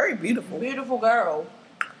 because you're very beautiful. Beautiful girl.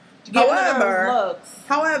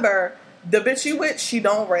 However, the bitch you with, she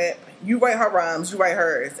don't rap. You write her rhymes, you write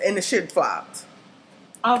hers, and the shit flopped.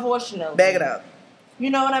 Unfortunately. Bag it up.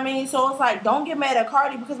 You know what I mean? So it's like, don't get mad at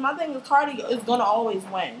Cardi, because my thing is Cardi is gonna always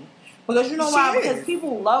win. Because you know why? Because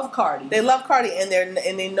people love Cardi. They love Cardi, and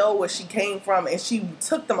they know where she came from, and she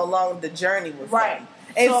took them along the journey with them.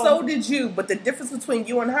 And so did you. But the difference between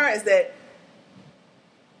you and her is that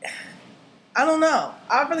I don't know.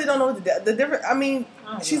 I really don't know what the difference. I mean,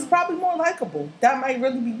 she's probably more likable. That might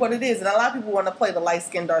really be what it is. And a lot of people want to play the light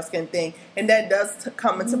skin, dark skin thing, and that does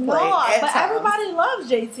come into play. But everybody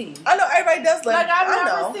loves JT. I know everybody does love. Like I've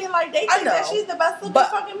never seen they think that she's the best looking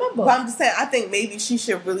fucking member. But I'm just saying, I think maybe she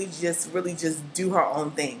should really just do her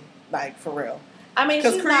own thing, like for real. I mean,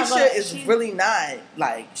 because Carisha is really not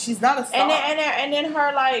she's not a star. And then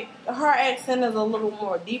her accent is a little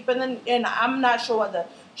more deep, and I'm not sure whether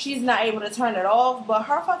she's not able to turn it off, but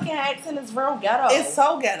her fucking accent is real ghetto. It's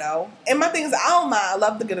so ghetto. And my thing is, I don't mind. I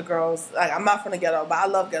love the ghetto girls. Like, I'm not from the ghetto, but I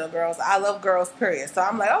love ghetto girls. I love girls, period. So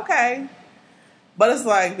I'm like, okay. But it's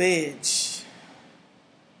like, bitch.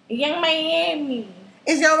 Young Miami.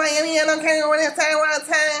 It's Young Miami and I'm carrying on that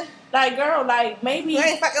time. Like, girl, maybe. You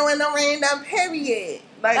ain't fucking with no random, period.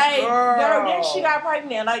 Like, girl, then she got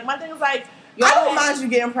pregnant. Like, my thing is like, I don't mind you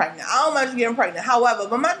getting pregnant. However,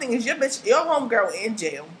 but my thing is, your homegirl in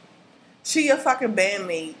jail. She your fucking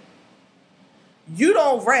bandmate. You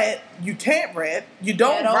don't rap. You can't rap. You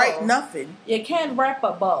don't write nothing. You can't rap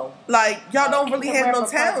a bow. Like, y'all don't really have no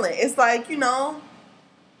talent. It's like,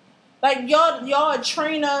 like y'all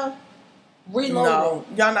Trina reloaded. No,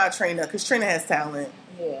 y'all not Trina, because Trina has talent.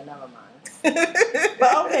 Yeah, never mind.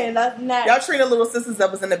 But okay, that's next. Y'all Trina little sisters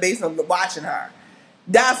that was in the basement watching her.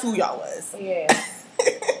 That's who y'all was. Yeah.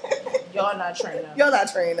 Y'all not Trina. Y'all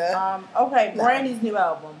not Trina. Okay, Brandy's new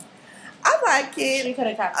album. I like it. She could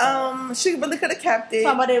have kept it. She really could have kept it.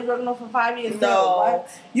 Somebody was working on for 5 years. No. What?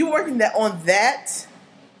 You were working on that.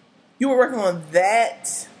 You were working on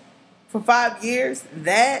that for 5 years?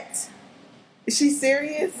 That? Is she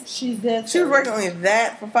serious? She's dead. She was working on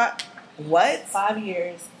that for 5... What? 5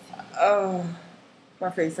 years. Oh,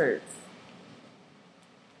 my face hurts.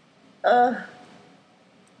 I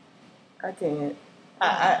can't.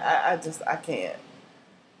 I can't.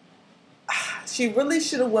 She really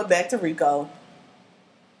should have went back to Rico.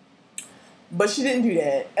 But she didn't do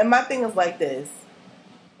that. And my thing is like this.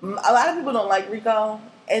 A lot of people don't like Rico,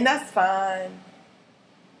 and that's fine.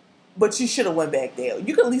 But you should have went back there.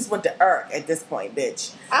 You could at least went to Urk at this point,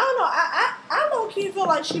 bitch. I don't know. I low-key feel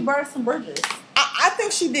like she burned some bridges. I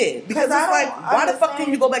think she did. Because it's like, why the fuck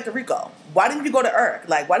didn't you go back to Rico? Why didn't you go to Urk?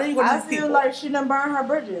 Like, why didn't you go to these people? I feel like she done burned her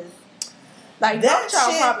bridges. Like, that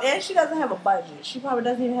child and she doesn't have a budget. She probably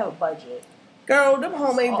doesn't even have a budget. Girl, them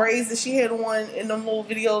homemade braids that she had on in them little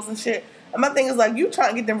videos and shit. And my thing is like, you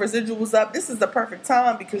trying to get them residuals up. This is the perfect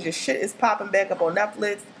time because your shit is popping back up on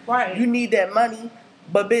Netflix. Right. You need that money.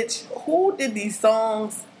 But bitch, who did these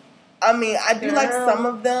songs? I mean, I do like some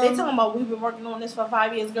of them. They talking about we've been working on this for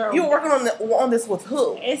 5 years, girl. You were working on this with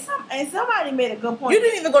who? And somebody made a good point. You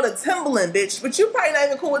didn't even go to Timbaland, bitch. But you probably not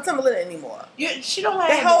even cool with Timbaland anymore. She don't have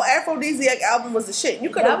the whole Aphrodisiac album was the shit. You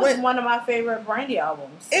could have went. That was one of my favorite Brandy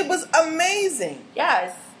albums. It was amazing.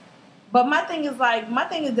 Yes, but the thing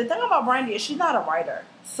about Brandy is she's not a writer,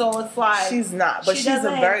 so it's like she's not. But she's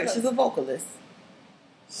a vocalist.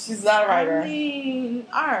 She's not a writer. I mean,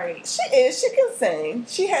 alright. She is. She can sing.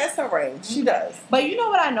 She has her range. She does. But you know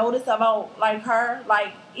what I noticed about, like, her?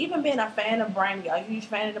 Like, even being a fan of Brandy, a huge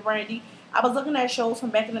fan of the Brandy, I was looking at shows from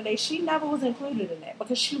back in the day. She never was included in that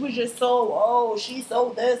because she was just so, she's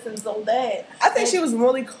so this and so that. I think she was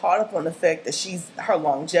really caught up on the fact that her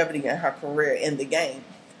longevity in her career in the game.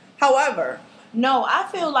 However, no, I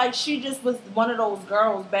feel like she just was one of those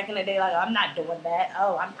girls back in the day. Like, I'm not doing that.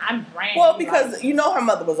 Oh, I'm brand new. Well, because her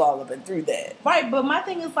mother was all up and through that, right? But my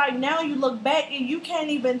thing is like now you look back and you can't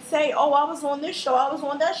even say, "Oh, I was on this show, I was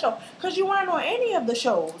on that show," because you weren't on any of the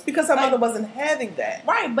shows because her mother wasn't having that.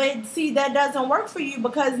 Right, but see, that doesn't work for you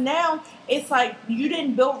because now it's like you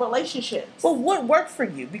didn't build relationships. Well, what worked for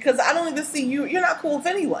you? Because I don't even see you. You're not cool with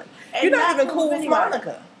anyone. You're not even cool with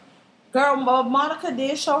Monica. Girl, Monica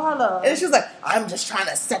did show her love. And she was like, I'm just trying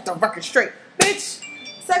to set the record straight. Bitch.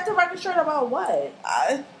 Set the record straight about what?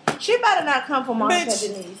 She better not come for Monica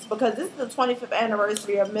Denise because this is the 25th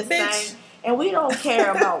anniversary of Miss Thing. And we don't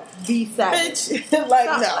care about B7. Bitch. No.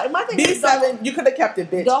 Like, my thing B7, you could have kept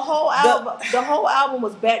it, bitch. The whole album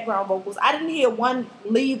was background vocals. I didn't hear one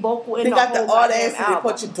lead vocal in the whole album. They got the audacity to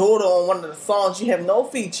put your daughter on one of the songs. You have no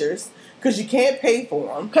features. Because you can't pay for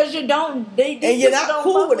them. Because you don't. And you're not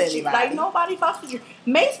cool with anybody. Like, nobody fucks with you.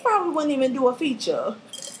 Mace probably wouldn't even do a feature.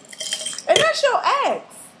 And that's your ex.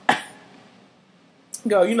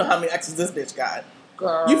 Girl, you know how many exes this bitch got.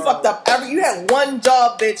 Girl. You fucked up you had one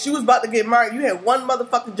job, bitch. You was about to get married. You had one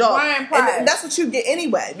motherfucking job. And that's what you get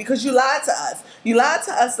anyway. Because you lied to us. You lied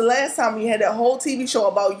to us the last time you had that whole TV show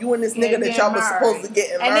about you and this nigga that y'all was supposed to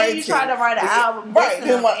get married. And then you tried to write an album. Right.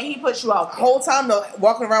 And he put you out. The whole time though,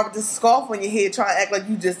 walking around with this scarf on your head trying to act like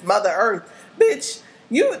you just Mother Earth. Bitch,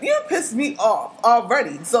 you pissed me off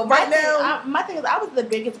already. So my thing is I was the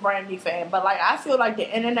biggest Brandy fan. But like I feel like the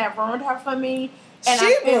internet ruined her for me. And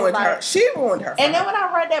She ruined her. And then when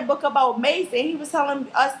I read that book about Mace and he was telling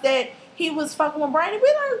us that he was fucking with Brandy, we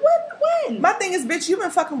like, when? My thing is, bitch, you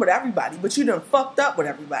been fucking with everybody, but you done fucked up with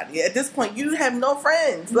everybody. At this point, you have no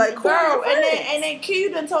friends. Like, cool, girl, and then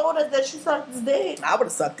Q done told us that she sucked his dick. I would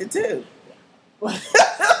have sucked it too. But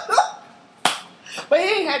he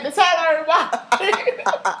ain't had to tell everybody.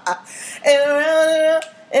 And around,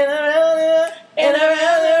 and around, and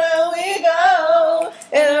around we go.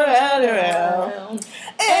 And around,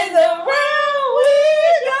 and around we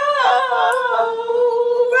go.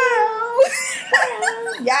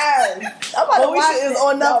 Yes. Moesha is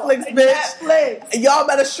on Netflix, bitch. Netflix. Y'all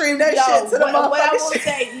better stream that shit to the motherfuckers. What I will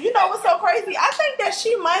say, you know what's so crazy? I think that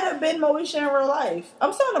she might have been Moesha in real life.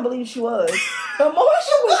 I'm starting to believe she was. But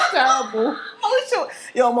Moesha was terrible.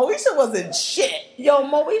 Moesha wasn't shit.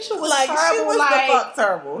 Moesha was like, terrible. She was the fuck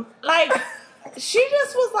terrible. Like, she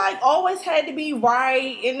just was like, always had to be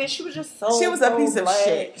right. And then she was just so She was a piece of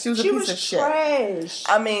shit. She was a piece of shit. Trash.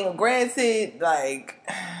 I mean, granted, like,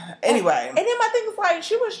 anyway. And then my thing was like,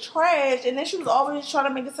 she was trash. And then she was always trying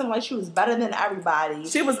to make it seem like she was better than everybody.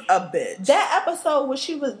 She was a bitch. That episode where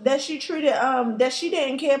that she treated, that she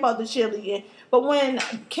didn't care about the cheerleading. But when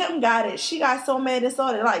Kim got it, she got so mad and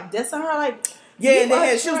started like dissing her. Like, yeah, and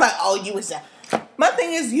then she was like, oh, you was a... My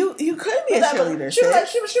thing is, you couldn't be a cheerleader. She was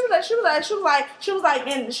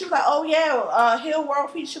like, oh yeah, Hill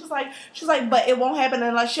World Peace. She was like, but it won't happen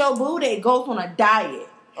unless your booty goes on a diet.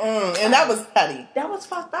 And that was petty. That was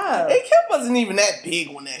fucked up. And Kim wasn't even that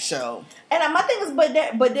big on that show. And my thing is, but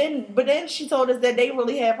then she told us that they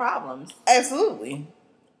really had problems. Absolutely.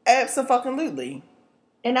 Absolutely.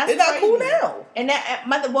 And that's they're not cool now. And that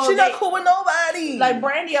she's not cool with nobody. Like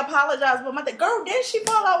Brandy apologized, but girl, didn't she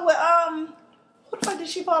fall out with what the fuck did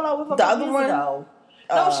she fall out with the other one? Ago?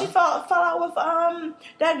 No, she fell out with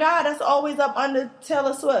that guy that's always up under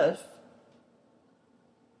Taylor Swift.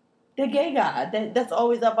 The gay guy that's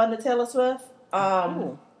always up under Taylor Swift.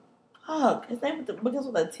 His name begins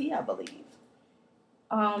with a T, I believe.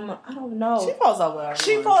 I don't know. She falls out with everyone.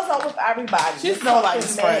 She falls out with everybody. She's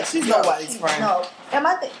nobody's friend. She's nobody's friend. No. And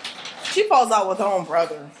my thing, she falls out with her own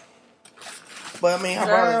brother. But I mean, her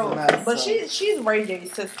brother's a mess. But so. she's Ray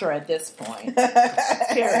J's sister at this point.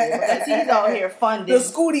 Period. Because he's out here funding the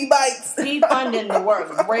Scooty bikes. He's funding the work.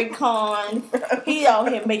 Raycon. He out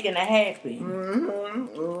here making it happy.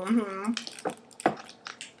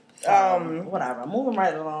 Whatever. Moving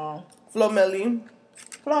right along. Flo Milli,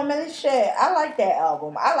 shit. I like that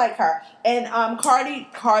album. I like her. And Cardi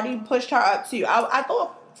pushed her up too. I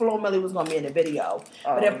thought Flo Milli was gonna be in the video,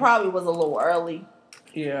 but it probably was a little early.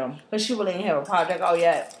 Yeah, but she really didn't have a project out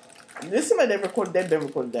yet. This somebody they've been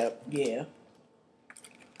recorded that. Yeah,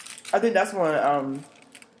 I think that's when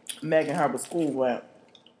Meg and her was cool. Went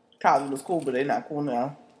college was cool, but they're not cool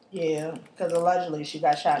now. Yeah, because allegedly she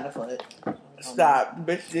got shot in the foot. Stop,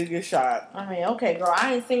 bitch did get shot. I mean, okay, girl,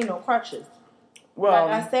 I ain't seen no crutches. Well,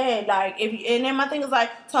 like I said, like and then my thing is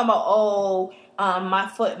like talking about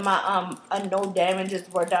no damages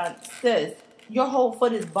were done. Sis, your whole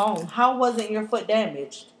foot is bone. How wasn't your foot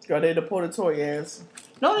damaged? Girl, they deported Tory ass.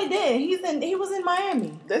 No, they didn't. He was in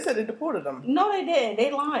Miami. They said they deported him. No, they didn't.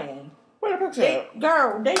 They lying. Where the picture?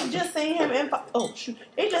 Girl, they just seen him in. Oh shoot!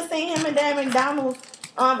 They just seen him in damn McDonald's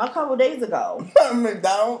a couple days ago.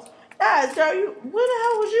 McDonald's. Guys, girl, where the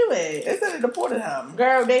hell was you at? They said they deported him.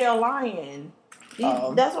 Girl, they are lying.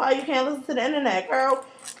 That's why you can't listen to the internet, girl.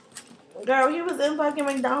 Girl, he was in fucking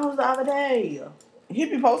McDonald's the other day. He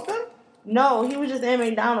be posting? No, he was just in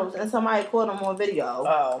McDonald's and somebody caught him on video.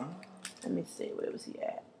 Oh. Let me see, where was he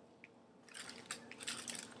at?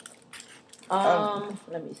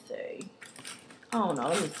 Let me see. I don't know,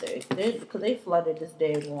 let me see. Because they flooded this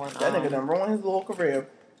day one. That nigga done ruined his little career.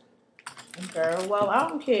 Girl, well, I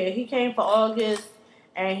don't care. He came for August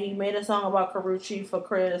and he made a song about Karuchi for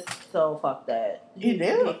Chris, so fuck that. He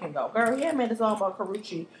did? He can go. Girl, he had made a song about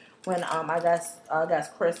Karuchi when I guess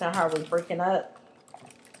Chris and her was breaking up.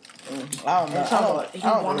 I don't know. He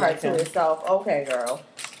won her to himself. Okay, girl.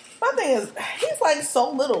 My thing is, he's like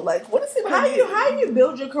so little. Like, what is he gonna do? How you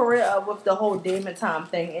build your career up with the whole Demon Time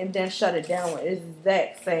thing and then shut it down with the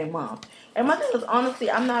exact same month? And my thing is,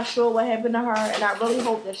 honestly, I'm not sure what happened to her, and I really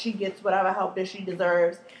hope that she gets whatever help that she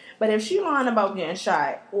deserves. But if she lying about getting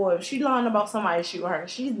shot, or if she lying about somebody shooting her,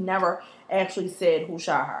 she's never actually said who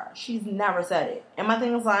shot her. She's never said it. And my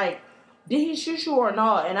thing is like, did he shoot you or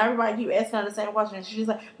not? And everybody keep asking her the same question. And she's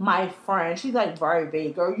like, my friend. She's like, very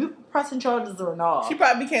big. Girl, you pressing charges or not? She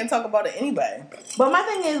probably can't talk about it anyway. But my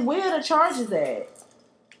thing is, where are the charges at?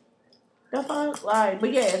 The fuck? Like,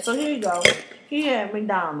 but yeah, so here you go. He at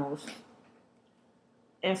McDonald's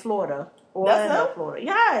in Florida. Orlando, Florida.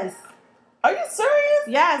 Yes. Are you serious?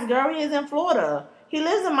 Yes, girl, he is in Florida. He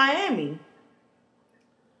lives in Miami.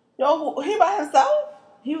 Yo, he by himself?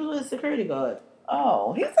 He was with a security guard.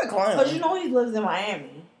 Oh, he's a clown. Because you know he lives in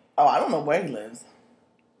Miami. Oh, I don't know where he lives.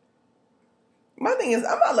 My thing is,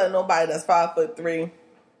 I'm not letting nobody that's 5'3"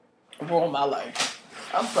 ruin my life.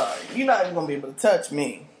 I'm sorry. You're not even going to be able to touch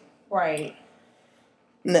me. Right.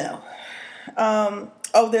 No.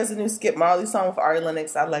 There's a new Skip Marley song with Ari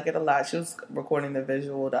Lennox. I like it a lot. She was recording the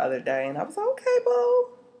visual the other day, and I was like, okay, boo.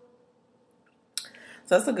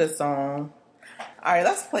 So that's a good song. All right,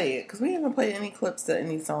 let's play it, because we haven't played any clips of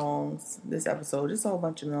any songs this episode. Just a whole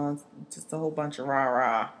bunch of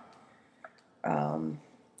rah-rah. Let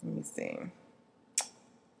me see.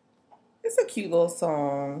 It's a cute little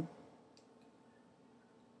song.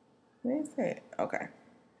 Where is it? Okay.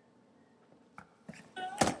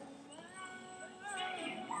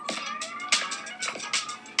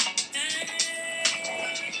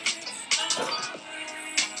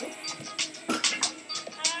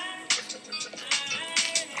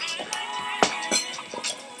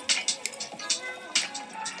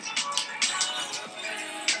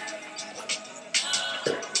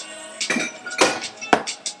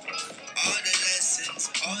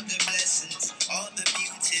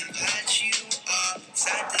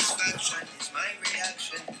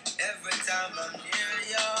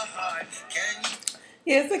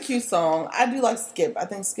 Yeah, it's a cute song. I do like Skip. I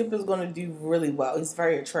think Skip is going to do really well. He's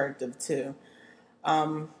very attractive too.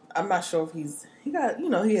 I'm not sure if he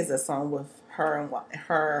has a song with her and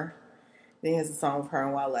her. Then he has a song with her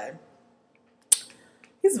and Wale.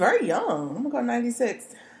 He's very young. Oh my God, 96.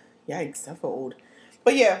 Yikes, I feel old.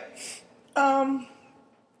 But yeah,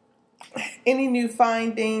 any new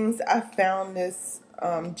findings? I found this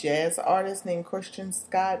jazz artist named Christian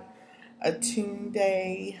Scott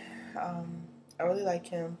Atunde. I really like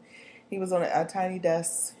him. He was on a Tiny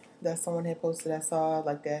Desk that someone had posted. I saw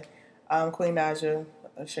like that. Queen Naja,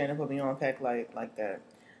 Shayna put me on pack like that.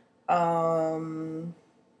 I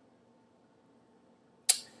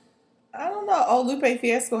don't know. Oh, Lupe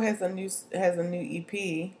Fiasco has a new EP.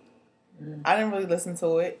 I didn't really listen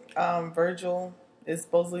to it. Virgil is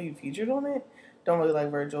supposedly featured on it. Don't really like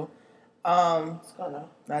Virgil. It's gonna.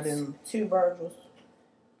 I didn't. Two Virgils.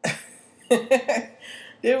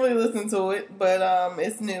 Didn't really listen to it, but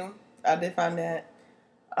it's new. I did find that.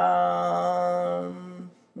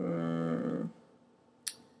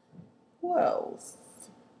 Who else?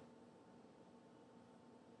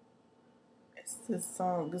 It's this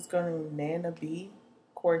song. This girl named Nana B.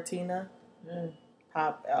 Cortina.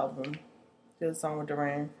 Pop album. Did a song with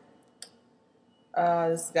Duran.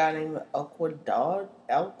 This guy named Elquil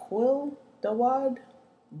Dawad.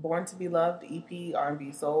 Born to be Loved. EP,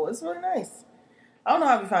 R&B, soul. It's really nice. I don't know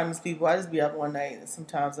how we find these people. I just be up one night and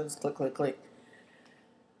sometimes I just click.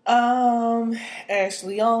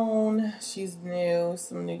 Ashley Own, she's new,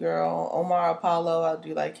 some new girl. Omar Apollo, I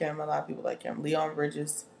do like him. A lot of people like him. Leon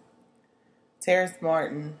Bridges, Terrace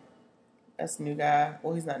Martin, That's the new guy.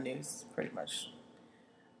 Well, he's not new. He's pretty much.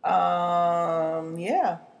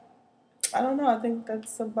 Yeah. I don't know. I think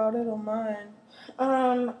that's about it on mine.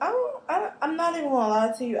 I'm not even gonna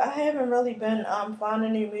lie to you. I haven't really been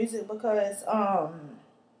finding new music because I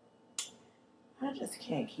just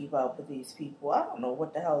can't keep up with these people. I don't know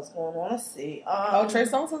what the hell is going on. Let's see. Trey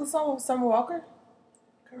Songz has a song with Summer Walker.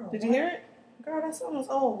 Girl, Did you hear it? Girl, that song is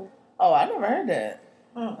old. Oh, I never heard that.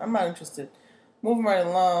 I'm not interested. Moving right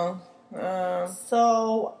along. I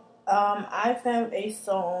found a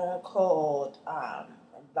song called On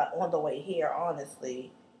the Way Here,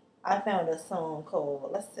 honestly. I found a song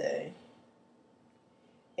called, let's see.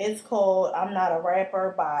 It's called I'm Not a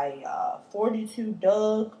Rapper by 42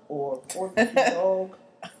 Doug or 42 Dog.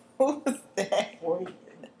 Who was that?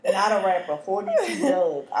 Not a rapper, 42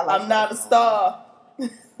 Doug. I'm not a star.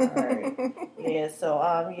 Alright. Yeah, so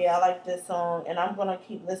I like this song, and I'm gonna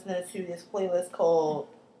keep listening to this playlist called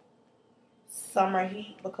Summer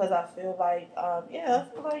Heat because I feel like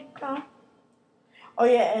Oh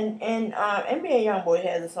yeah, and NBA YoungBoy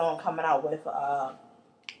has a song coming out with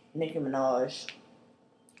Nicki Minaj.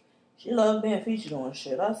 She loves being featured on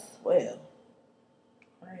shit, I swear.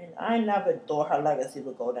 I never thought her legacy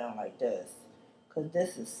would go down like this, cause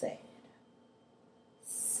this is sad.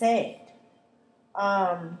 Sad.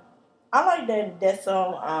 I like that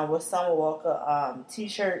song with Summer Walker,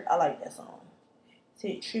 T-shirt. I like that song.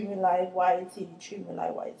 Treat Me Like Whitey, Treat Me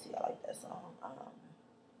Like Whitey. I like that song.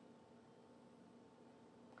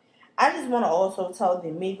 I just want to also tell the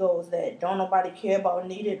Migos that don't nobody care about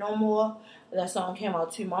Need It No More. That song came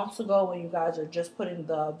out 2 months ago when you guys are just putting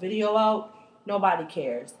the video out. Nobody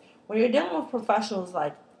cares. When you're dealing with professionals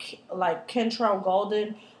like Kentrell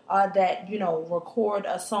Golden, that, record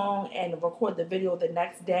a song and record the video the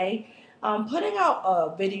next day, putting out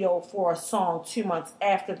a video for a song 2 months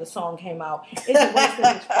after the song came out is a waste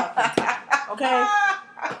of his fucking time. Okay?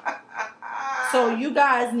 So you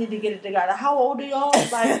guys need to get it together. How old are y'all?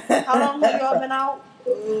 Like, how long have y'all been out?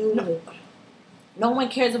 No one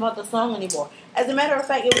cares about the song anymore. As a matter of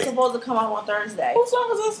fact, it was supposed to come out on Thursday. Whose song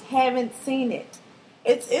is this? Haven't seen it.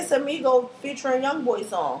 It's Amigo featuring YoungBoy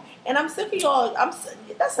song. And I'm sick of y'all.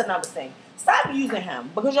 That's another thing. Stop using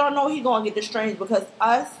him. Because y'all know he gonna get the strings. Because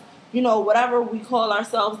us, whatever we call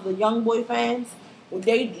ourselves, the YoungBoy fans,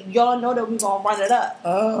 y'all know that we gonna run it up.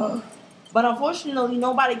 But unfortunately,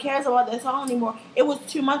 nobody cares about that song anymore. It was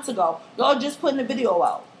 2 months ago. Y'all just putting the video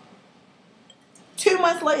out. 2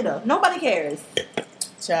 months later, nobody cares.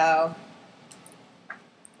 Ciao.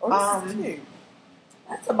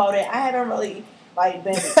 That's about it. I haven't really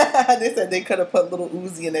been. They said they could have put Little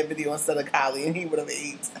Uzi in that video instead of Kylie, and he would have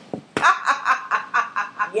ate.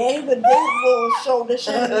 Yeah, he would will show the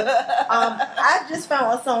shit. I just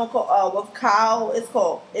found a song called with Kyle. It's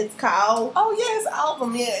Kyle. Oh yeah, his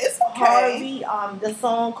album. Yeah, it's Harvey. okay. The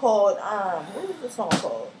song called what was the song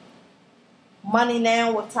called? Money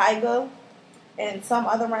Now with Tyga and some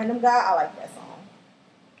other random guy. I like that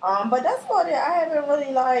song. But that's about it. I haven't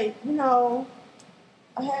really I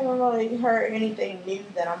haven't really heard anything new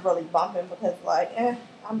that I'm really bumping because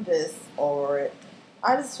I'm just over it.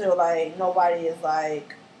 I just feel like nobody is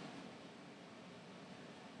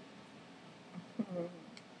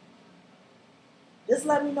just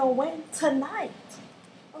let me know when tonight.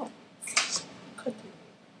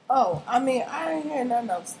 I ain't heard nothing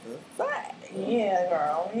else to say. Yeah,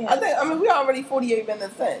 girl. Yeah. We already 48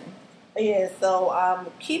 minutes in. Yeah, so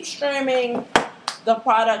keep streaming The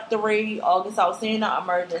Product 3, August Alsina,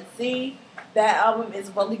 Emergency. That album is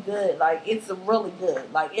really good. It's really good.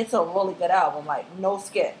 It's a really good album. No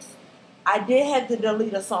skips. I did have to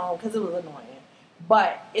delete a song because it was annoying.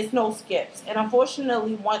 But it's no skips. And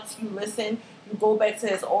unfortunately, once you listen, you go back to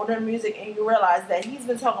his older music and you realize that he's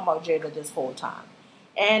been talking about Jada this whole time.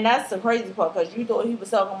 And that's the crazy part because you thought he was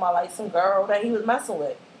talking about some girl that he was messing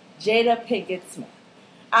with. Jada Pinkett Smith.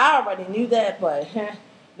 I already knew that, but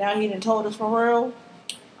now he done told us for real.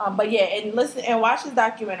 But yeah, and listen and watch his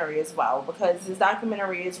documentary as well because his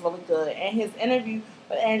documentary is really good. And his interview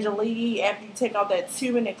with Angela Lee, after you take out that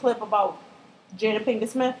 2-minute clip about Jada Pinkett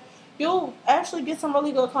Smith, you'll actually get some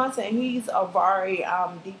really good content. He's a very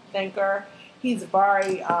deep thinker. He's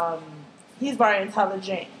very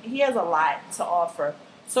intelligent. He has a lot to offer.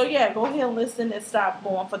 So yeah, go ahead and listen and stop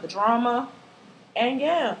going for the drama. And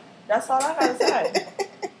yeah, that's all I gotta say.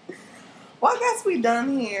 Well, I guess we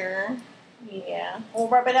done here. Yeah, we'll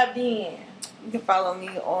wrap it up then. You can follow me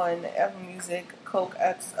on Apple Music, Coke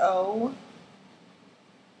XO.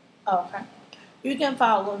 Okay. You can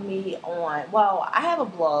follow me on, I have a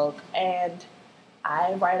blog and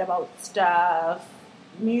I write about stuff,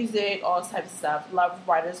 music, all types of stuff,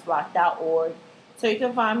 lovewritersblock.org. So you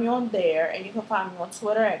can find me on there, and you can find me on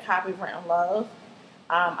Twitter at Copywritten Love.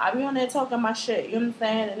 I be on there talking my shit, you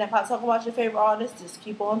understand? And if I talk about your favorite artist, just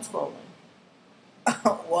keep on scrolling.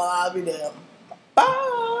 Well, I'll be there.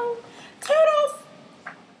 Bye! Toodles!